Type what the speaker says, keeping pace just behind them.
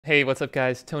Hey, what's up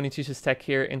guys? Tony Teaches Tech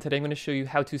here, and today I'm going to show you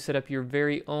how to set up your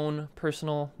very own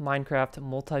personal Minecraft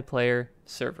multiplayer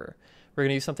server. We're going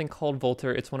to use something called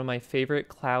Vultr. It's one of my favorite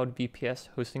cloud VPS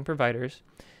hosting providers.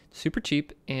 Super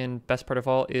cheap, and best part of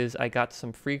all is I got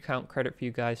some free account credit for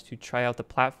you guys to try out the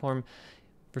platform.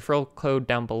 Referral code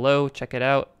down below, check it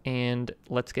out, and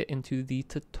let's get into the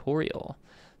tutorial.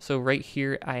 So right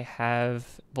here I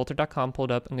have vultr.com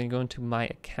pulled up. I'm going to go into my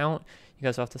account. You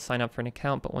guys will have to sign up for an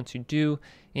account, but once you do,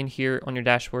 in here on your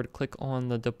dashboard, click on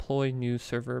the deploy new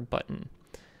server button.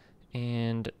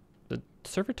 And the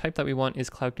server type that we want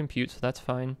is cloud compute, so that's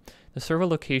fine. The server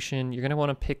location, you're going to want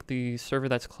to pick the server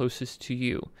that's closest to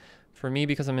you. For me,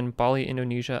 because I'm in Bali,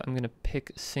 Indonesia, I'm going to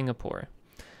pick Singapore.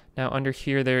 Now under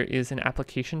here there is an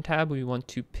application tab. We want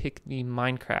to pick the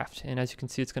Minecraft, and as you can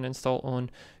see it's going to install on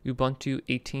Ubuntu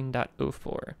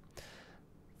 18.04.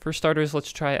 For starters,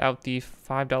 let's try out the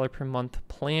 $5 per month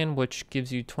plan, which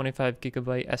gives you 25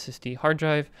 gigabyte SSD hard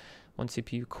drive, 1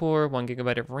 CPU core, 1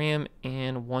 gigabyte of RAM,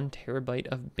 and 1 terabyte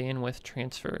of bandwidth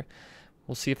transfer.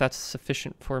 We'll see if that's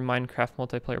sufficient for Minecraft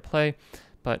multiplayer play,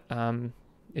 but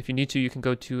if you need to, you can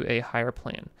go to a higher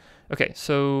plan. Okay,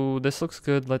 so this looks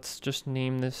good. Let's just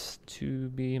name this to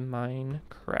be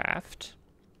Minecraft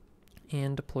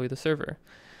and deploy the server.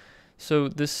 So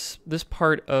this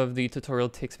part of the tutorial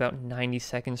takes about 90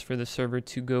 seconds for the server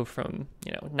to go from,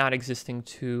 not existing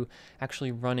to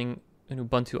actually running an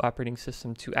Ubuntu operating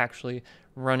system to actually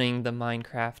running the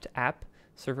Minecraft app,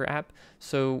 server app.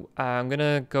 So I'm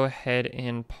gonna go ahead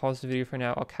and pause the video for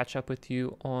now. I'll catch up with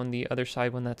you on the other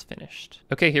side when that's finished.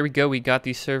 Okay, here we go. We got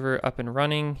the server up and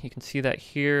running. You can see that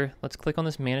here. Let's click on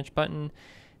this manage button,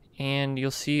 and you'll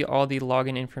see all the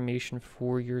login information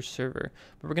for your server.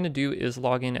 What we're going to do is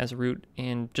log in as root,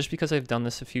 and just because I've done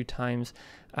this a few times,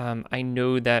 I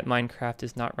know that Minecraft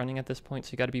is not running at this point,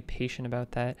 so you got to be patient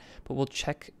about that, but we'll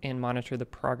check and monitor the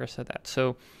progress of that.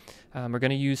 So we're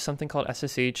going to use something called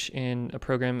SSH in a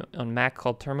program on Mac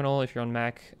called Terminal. If you're on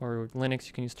Mac or Linux,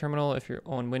 you can use Terminal. If you're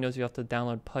on Windows, you have to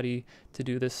download PuTTY to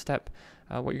do this step.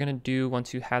 What you're going to do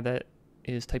once you have that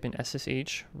is type in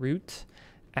SSH root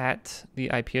at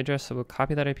the IP address. So we'll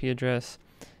copy that IP address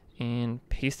and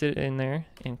paste it in there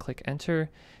and click enter.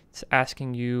 It's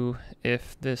asking you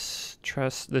if this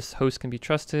host can be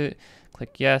trusted.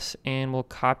 Click yes, and we'll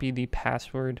copy the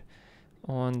password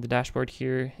on the dashboard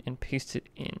here and paste it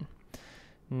in.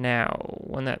 Now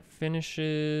when that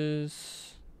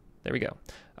finishes, there we go.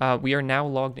 We are now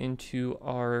logged into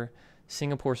our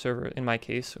Singapore server in my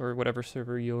case, or whatever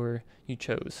server you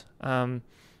chose.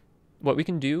 What we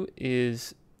can do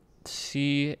is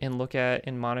see and look at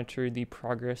and monitor the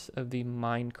progress of the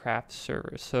Minecraft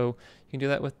server. So you can do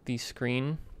that with the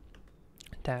screen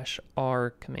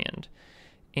 -r command.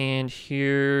 And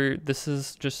here, this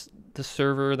is just the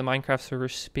server, the Minecraft server,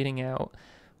 spitting out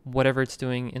whatever it's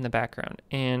doing in the background.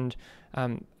 And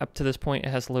up to this point, it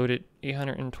has loaded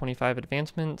 825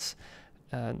 advancements,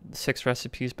 6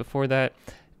 recipes before that.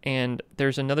 And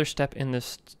there's another step in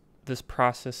this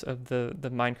process of the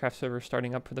Minecraft server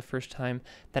starting up for the first time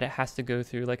that it has to go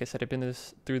through. Like I said, I've been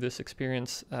through this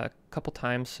experience a couple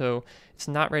times, so it's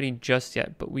not ready just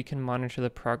yet, but we can monitor the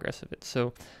progress of it.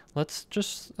 So let's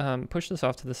just push this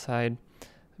off to the side.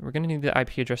 We're going to need the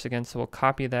IP address again, so we'll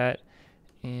copy that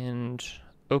and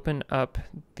open up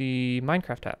the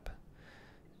Minecraft app.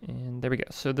 And there we go.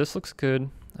 So this looks good.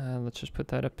 Let's just put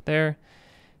that up there.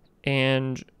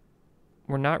 And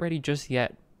we're not ready just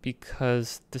yet,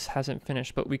 because this hasn't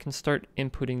finished, but we can start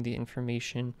inputting the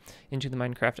information into the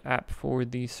Minecraft app for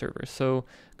the server. So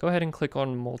go ahead and click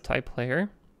on multiplayer.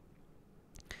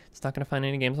 It's not going to find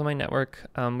any games on my network.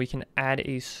 We can add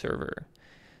a server.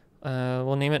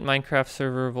 We'll name it Minecraft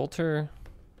server Vultr,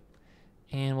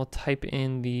 and we'll type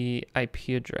in the IP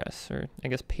address, or I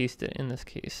guess paste it in this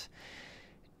case.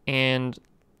 And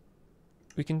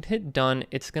we can hit done.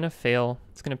 It's going to fail.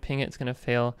 It's going to ping it. It's going to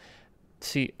fail.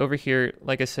 See over here,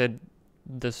 like I said,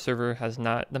 the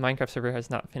Minecraft server has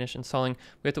not finished installing.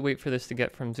 We have to wait for this to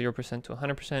get from 0% to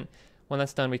 100%. When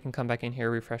that's done, we can come back in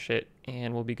here, refresh it,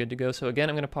 and we'll be good to go. So again,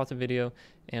 I'm going to pause the video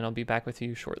and I'll be back with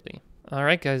you shortly. All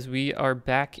right, guys, we are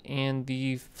back, and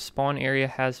the spawn area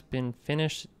has been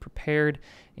finished, prepared,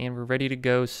 and we're ready to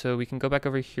go. So we can go back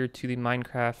over here to the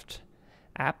Minecraft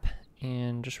app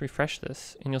and just refresh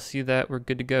this, and you'll see that we're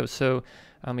good to go. So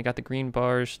we got the green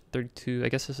bars, 32, I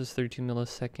guess this is 32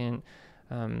 millisecond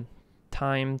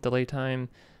delay time.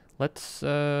 Let's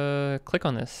click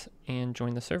on this and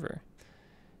join the server.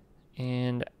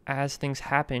 And as things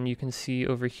happen, you can see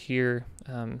over here,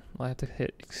 I have to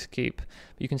hit escape,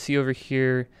 but you can see over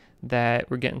here that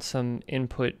we're getting some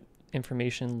input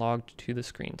information logged to the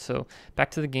screen. So back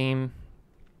to the game,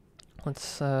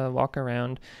 Let's walk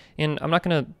around, and I'm not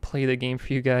going to play the game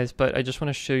for you guys, but I just want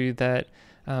to show you that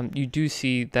you do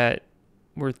see that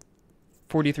we're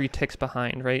 43 ticks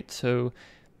behind, right? So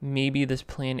maybe this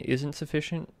plan isn't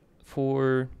sufficient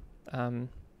for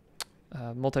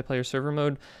multiplayer server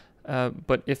mode,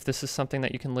 but if this is something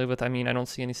that you can live with, I mean, I don't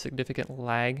see any significant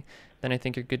lag, then I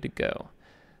think you're good to go.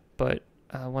 But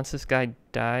once this guy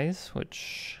dies,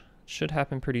 which should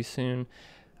happen pretty soon,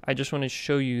 I just want to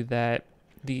show you that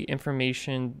the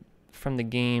information from the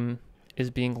game is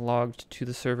being logged to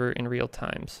the server in real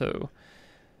time. So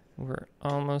we're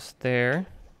almost there.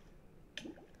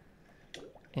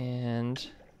 And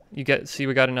you see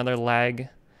we got another lag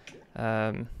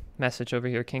message over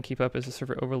here. Can't keep up as the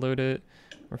server overloaded.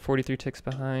 We're 43 ticks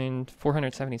behind,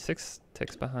 476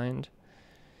 ticks behind.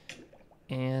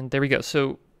 And there we go.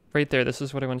 So right there, this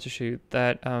is what I wanted to show you,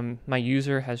 that my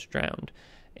user has drowned.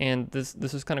 And this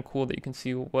is kind of cool that you can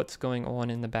see what's going on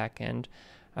in the back end.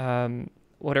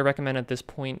 What I recommend at this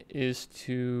point is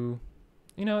to,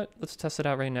 you know what, let's test it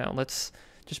out right now.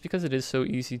 Just because it is so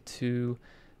easy to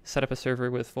set up a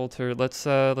server with Vultr, let's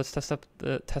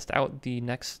test out the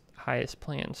next highest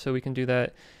plan. So we can do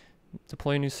that.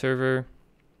 Deploy a new server.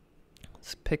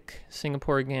 Let's pick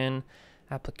Singapore again.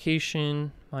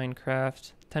 Application,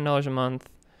 Minecraft, $10 a month,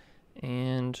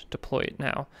 and deploy it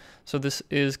now. So this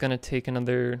is going to take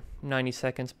another 90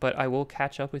 seconds, but I will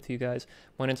catch up with you guys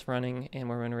when it's running and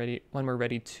when we're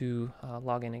ready to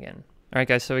log in again. All right,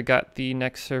 guys, so we got the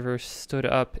next server stood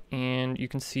up, and you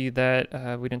can see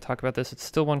that we didn't talk about this. It's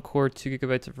still 1 core, 2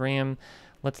 gigabytes of RAM.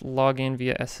 Let's log in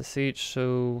via SSH.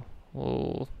 So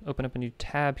we'll open up a new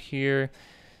tab here,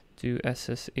 do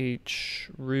SSH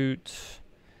root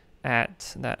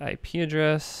at that IP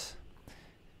address,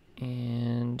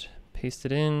 and paste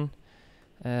it in.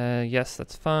 Yes,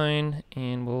 that's fine.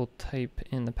 And we'll type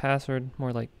in the password,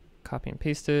 more like copy and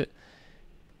paste it.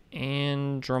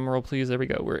 And drum roll, please. There we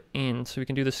go. We're in. So we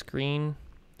can do the screen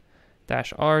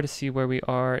 -R to see where we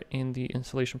are in the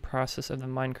installation process of the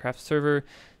Minecraft server.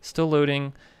 Still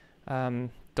loading.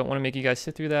 Don't want to make you guys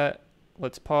sit through that.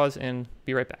 Let's pause and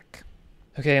be right back.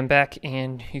 Okay, I'm back,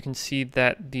 and you can see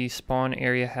that the spawn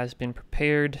area has been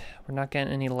prepared. We're not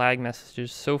getting any lag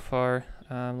messages so far.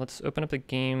 Let's open up the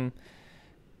game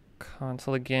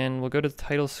console again. We'll go to the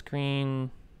title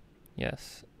screen.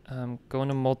 Yes. Go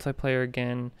into multiplayer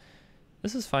again.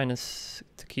 This is fine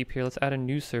to keep here. Let's add a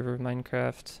new server,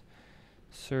 Minecraft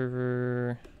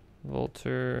server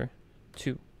Vultr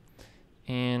 2.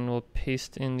 And we'll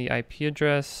paste in the IP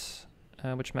address,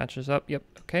 which matches up. Yep,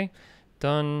 okay.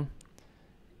 Done.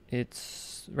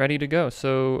 It's ready to go.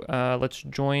 So let's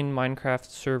join Minecraft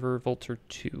server Vultr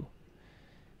 2.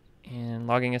 And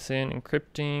logging us in,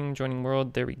 encrypting, joining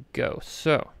world. There we go.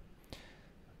 So,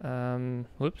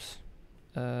 whoops.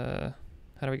 How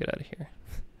do we get out of here?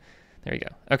 There we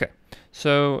go. Okay.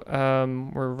 So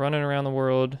we're running around the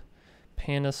world.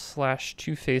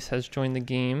 Panda/Two-Face has joined the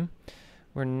game.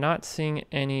 We're not seeing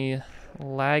any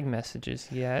lag messages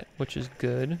yet, which is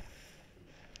good.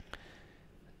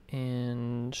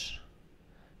 And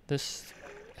this,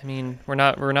 I mean, we're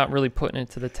not really putting it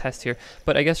to the test here,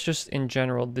 but I guess just in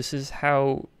general, this is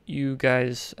how you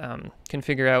guys can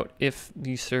figure out if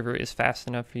the server is fast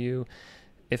enough for you,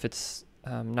 if it's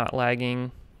not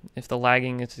lagging. If the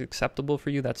lagging is acceptable for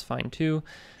you, that's fine too.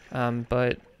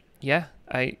 But yeah,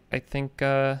 I think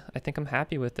I'm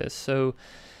happy with this. So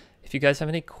if you guys have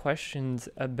any questions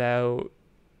about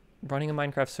running a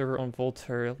Minecraft server on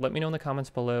Vultr, let me know in the comments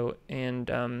below.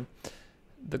 And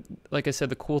like I said,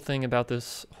 the cool thing about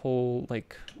this whole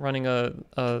running a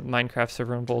Minecraft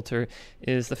server on Vultr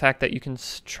is the fact that you can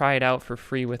try it out for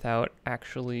free without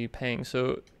actually paying.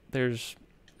 So there's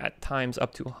at times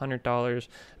up to $100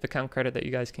 of account credit that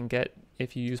you guys can get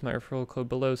if you use my referral code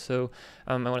below. So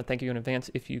I want to thank you in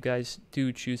advance if you guys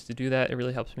do choose to do that. It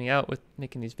really helps me out with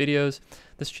making these videos.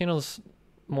 This channel is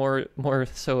more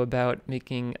so about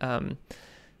making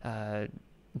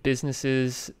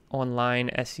businesses, online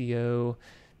SEO,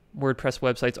 WordPress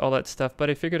websites, all that stuff, but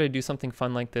I figured I'd do something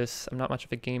fun like this. I'm not much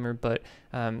of a gamer, but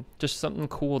just something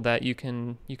cool that you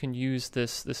can use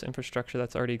this infrastructure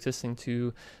that's already existing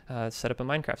to set up a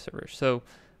Minecraft server. So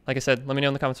like I said, let me know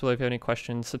in the comments below if you have any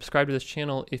questions. Subscribe to this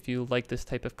channel if you like this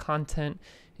type of content,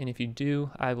 and if you do,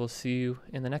 I will see you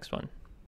in the next one.